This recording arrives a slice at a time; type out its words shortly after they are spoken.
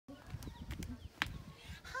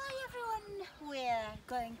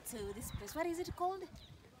going to this place. What is it called?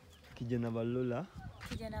 Kijanavalula.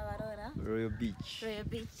 Royal Beach. Royal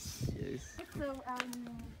Beach. Yes. So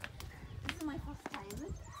this is my first time to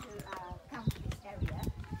come to this area,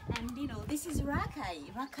 and you know this is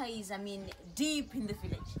Rakai. Rakai is, I mean, deep in the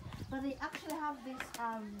village, but they actually have this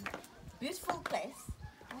beautiful place,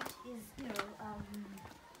 which is, you know,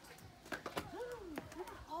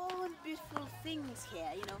 all beautiful things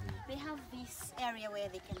here. You know, they have this area where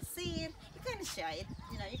they can see it. You can share it.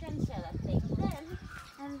 You know, you can share that thing then,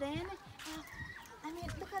 and then. I mean,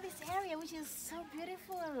 look at this area, which is so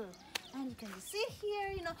beautiful. And you can just sit here,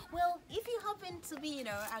 you know. Well, if you happen to be, you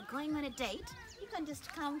know, going on a date, you can just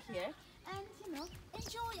come here and, you know,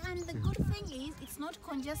 enjoy. And the good thing is, it's not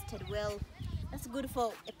congested. Well, that's good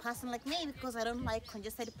for a person like me because I don't like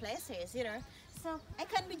congested places, you know. So I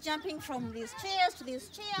can be jumping from these chairs to these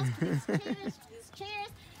chairs to these chairs to these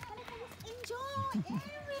chairs, and I can just enjoy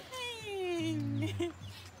everything.